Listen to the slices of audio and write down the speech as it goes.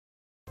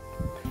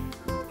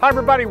Hi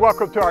everybody,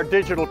 welcome to our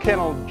digital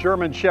kennel,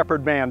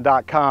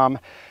 GermanShepherdMan.com.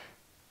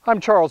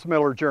 I'm Charles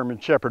Miller, German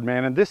Shepherd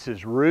Man, and this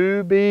is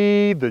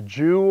Ruby the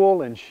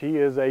Jewel, and she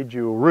is a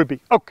jewel. Ruby,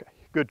 okay,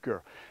 good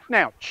girl.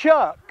 Now,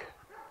 Chuck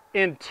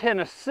in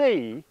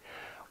Tennessee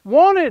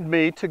wanted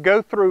me to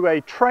go through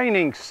a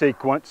training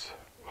sequence.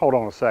 Hold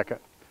on a second.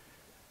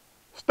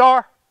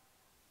 Star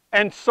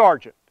and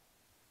Sergeant.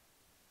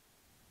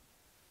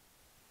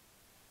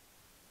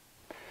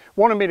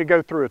 Wanted me to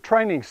go through a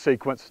training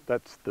sequence,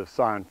 that's the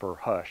sign for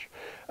hush,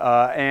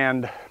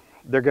 and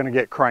they're going to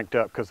get cranked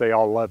up because they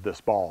all love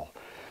this ball.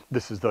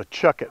 This is the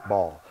Chuck It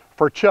ball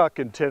for Chuck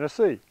in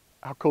Tennessee.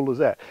 How cool is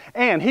that?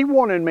 And he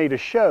wanted me to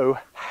show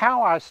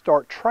how I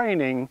start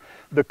training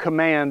the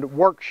command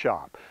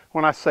workshop.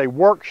 When I say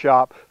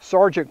workshop,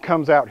 Sergeant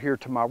comes out here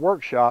to my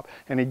workshop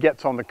and he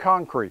gets on the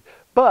concrete,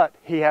 but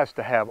he has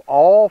to have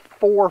all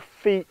 4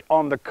 feet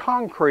on the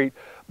concrete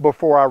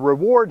before I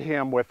reward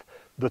him with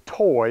the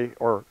toy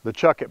or the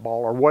Chuck It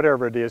ball or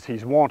whatever it is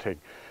he's wanting.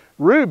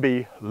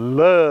 Ruby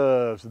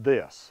loves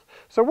this.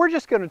 So we're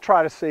just going to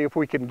try to see if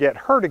we can get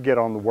her to get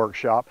on the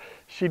workshop.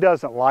 She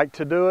doesn't like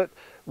to do it.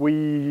 We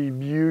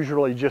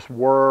usually just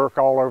work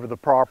all over the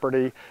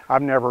property.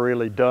 I've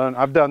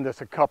done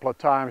this a couple of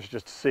times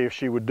just to see if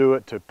she would do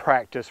it, to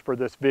practice for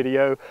this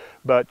video.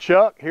 But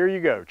Chuck, here you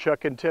go.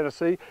 Chuck in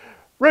Tennessee.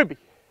 Ruby,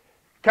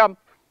 come.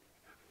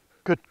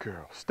 Good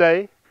girl.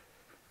 Stay.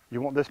 You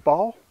want this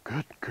ball?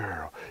 Good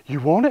girl. You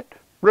want it?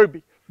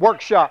 Ruby,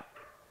 workshop.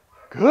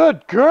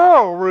 Good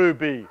girl,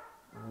 Ruby.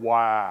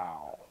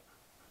 Wow.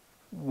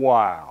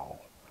 Wow.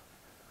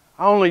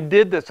 I only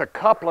did this a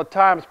couple of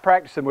times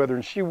practicing with her,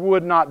 and she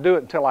would not do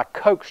it until I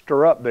coaxed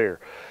her up there.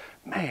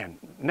 Man,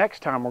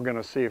 next time we're going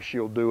to see if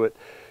she'll do it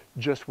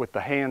just with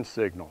the hand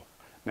signal.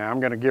 Now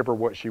I'm going to give her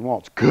what she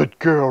wants. Good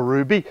girl,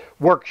 Ruby.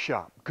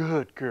 Workshop.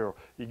 Good girl.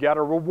 You got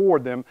to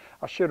reward them.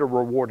 I should have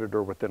rewarded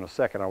her within a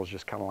second. I was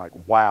just kind of like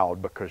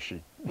wowed because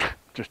she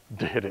just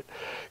did it.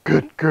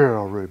 Good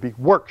girl, Ruby.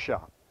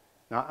 Workshop.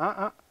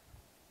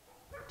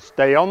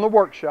 Stay on the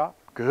workshop.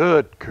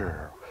 Good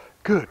girl.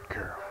 Good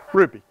girl.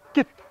 Ruby,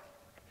 get.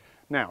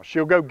 Now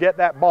she'll go get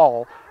that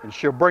ball and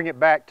she'll bring it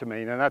back to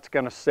me, and that's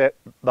going to set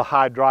the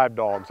high drive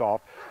dogs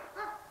off.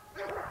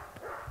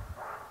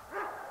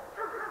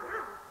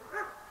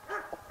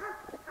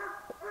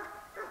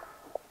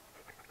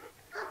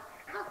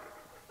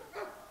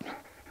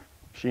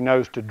 She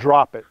knows to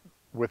drop it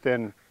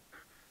within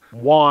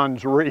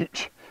wand's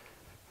reach.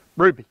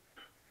 Ruby,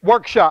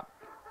 workshop.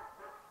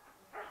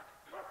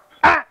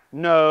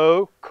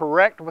 No,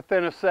 correct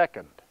within a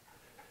second.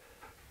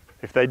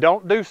 If they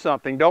don't do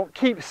something, don't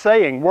keep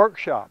saying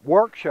workshop,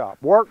 workshop,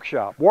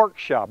 workshop,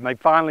 workshop, and they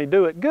finally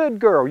do it. Good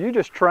girl, you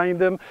just trained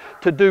them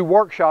to do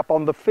workshop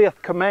on the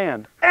 5th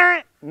command.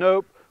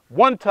 Nope,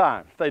 1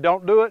 time. If they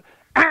don't do it,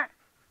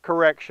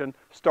 correction,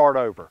 start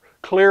over.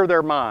 Clear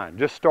their mind,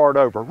 just start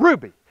over.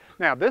 Ruby.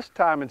 Now this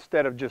time,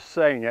 instead of just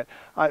saying it,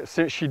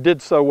 since she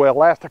did so well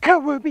last time, go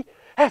Ruby,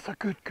 that's a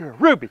good girl.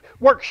 Ruby,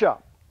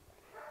 workshop.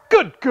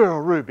 Good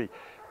girl, Ruby.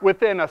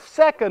 Within a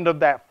second of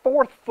that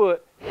 4th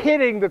foot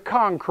hitting the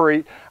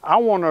concrete, I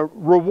want to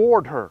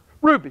reward her.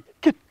 Ruby,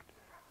 get.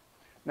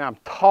 Now I'm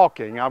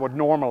talking, I would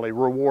normally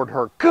reward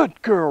her. Good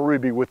girl,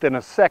 Ruby, within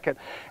a second,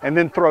 and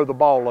then throw the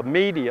ball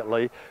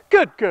immediately.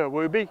 Good girl,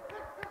 Ruby.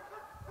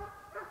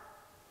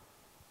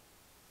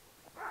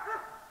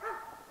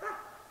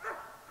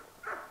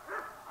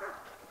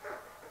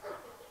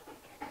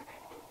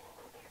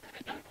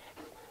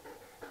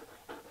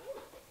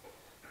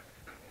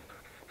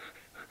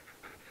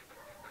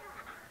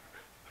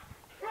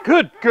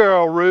 Good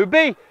girl,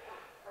 Ruby.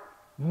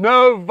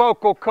 No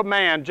vocal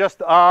command,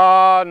 just,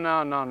 oh,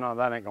 no,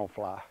 that ain't gonna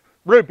fly.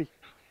 Ruby.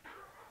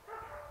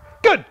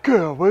 Good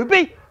girl,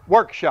 Ruby.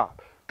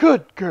 Workshop.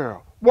 Good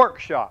girl.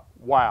 Workshop.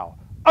 Wow.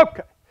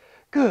 Okay.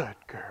 Good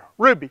girl.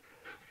 Ruby.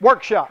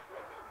 Workshop.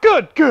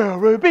 Good girl,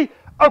 Ruby.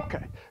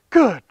 Okay.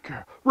 Good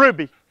girl.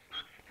 Ruby.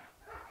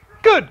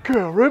 Good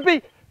girl,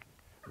 Ruby.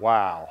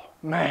 Wow.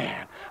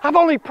 Man, I've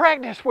only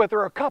practiced with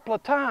her a couple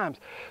of times.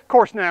 Of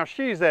course, now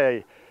she's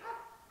a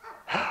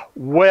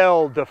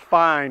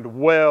well-defined,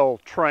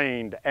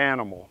 well-trained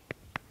animal.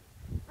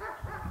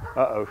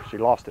 Uh-oh, she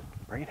lost it.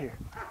 Bring it here.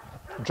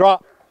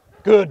 Drop.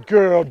 Good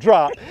girl,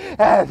 drop.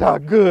 That's a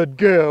good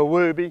girl,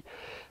 Ruby.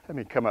 Let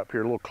me come up here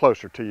a little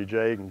closer to you,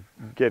 Jay, and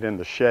get in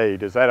the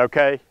shade. Is that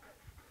okay?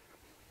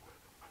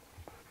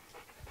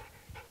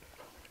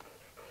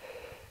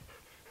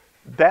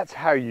 That's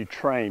how you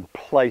train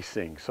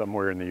placing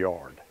somewhere in the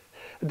yard.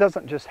 It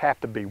doesn't just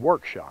have to be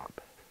workshop.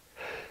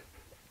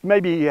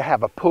 Maybe you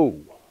have a pool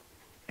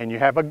and you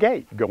have a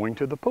gate going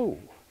to the pool.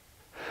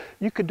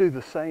 You could do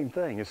the same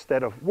thing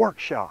instead of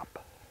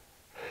workshop.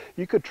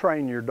 You could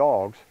train your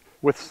dogs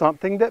with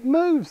something that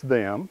moves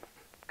them.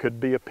 Could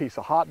be a piece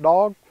of hot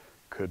dog,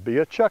 could be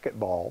a Chuck It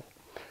ball,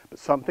 but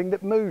something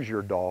that moves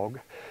your dog.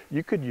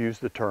 You could use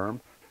the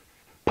term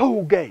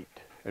pool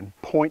gate and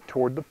point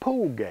toward the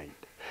pool gate.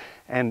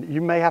 And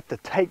you may have to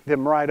take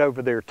them right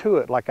over there to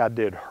it like I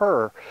did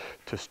her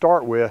to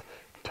start with.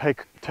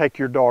 Take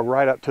your dog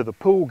right up to the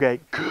pool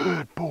gate.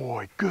 Good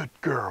boy, good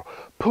girl,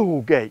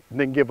 pool gate. And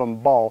then give them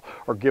the ball,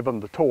 or give them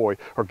the toy,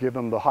 or give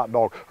them the hot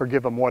dog, or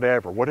give them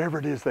whatever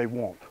it is they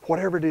want,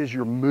 whatever it is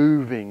you're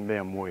moving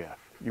them with.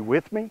 You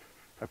with me?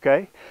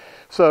 Okay?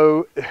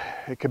 So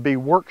it could be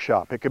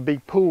workshop, it could be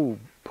pool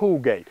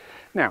gate.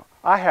 Now,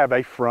 I have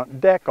a front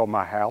deck on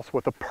my house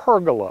with a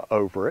pergola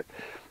over it,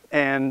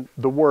 and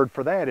the word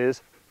for that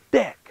is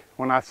deck.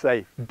 When I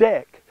say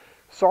deck,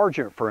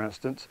 Sergeant, for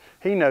instance,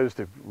 he knows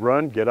to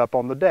run, get up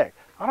on the deck.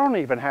 I don't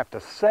even have to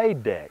say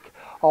deck.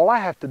 All I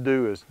have to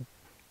do is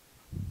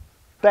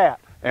that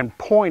and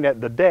point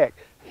at the deck.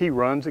 He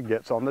runs and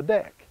gets on the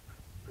deck.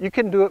 You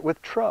can do it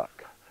with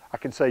truck. I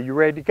can say, you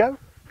ready to go?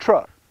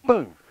 Truck,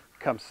 boom,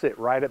 come sit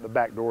right at the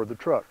back door of the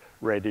truck,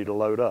 ready to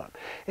load up.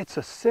 It's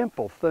a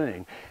simple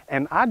thing,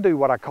 and I do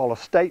what I call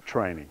estate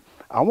training.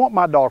 I want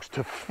my dogs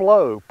to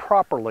flow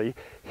properly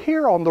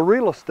here on the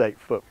real estate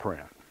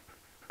footprint.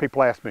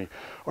 People ask me,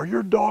 are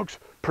your dogs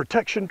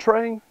protection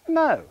trained?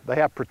 No, they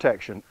have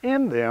protection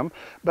in them,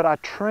 but I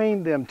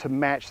train them to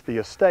match the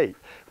estate.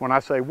 When I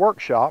say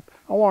workshop,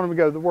 I want them to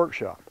go to the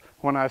workshop.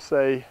 When I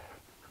say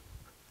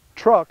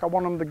truck, I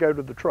want them to go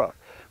to the truck.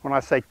 When I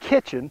say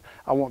kitchen,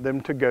 I want them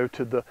to go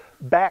to the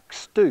back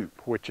stoop,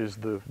 which is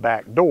the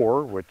back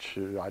door, which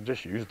I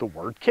just use the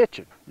word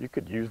kitchen. You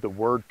could use the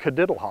word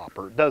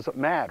cadiddle-hopper, it doesn't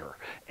matter.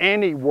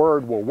 Any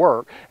word will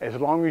work as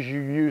long as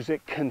you use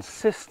it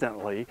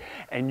consistently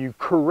and you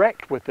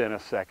correct within a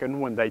second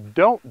when they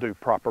don't do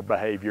proper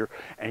behavior,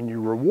 and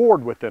you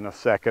reward within a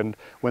second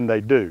when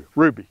they do.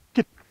 Ruby,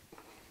 get.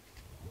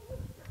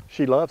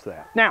 She loves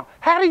that. Now,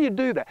 how do you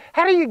do that?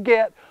 How do you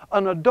get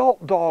an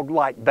adult dog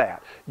like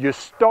that? You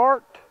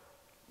start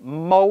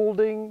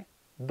molding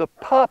the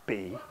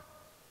puppy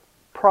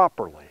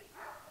properly.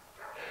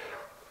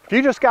 If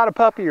you just got a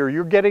puppy, or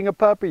you're getting a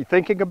puppy,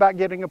 thinking about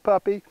getting a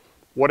puppy,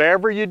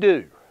 whatever you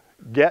do,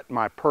 get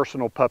my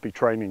personal puppy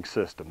training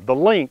system. The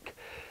link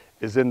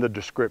is in the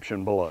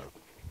description below.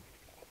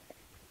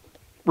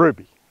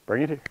 Ruby,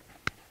 bring it here.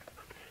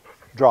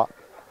 Drop.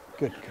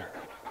 Good girl.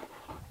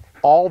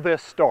 All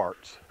this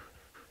starts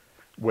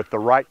with the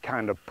right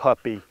kind of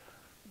puppy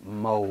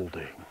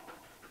molding.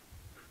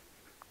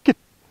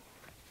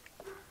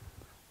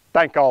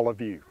 Thank all of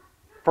you,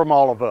 from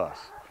all of us,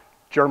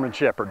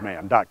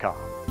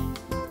 GermanShepherdman.com.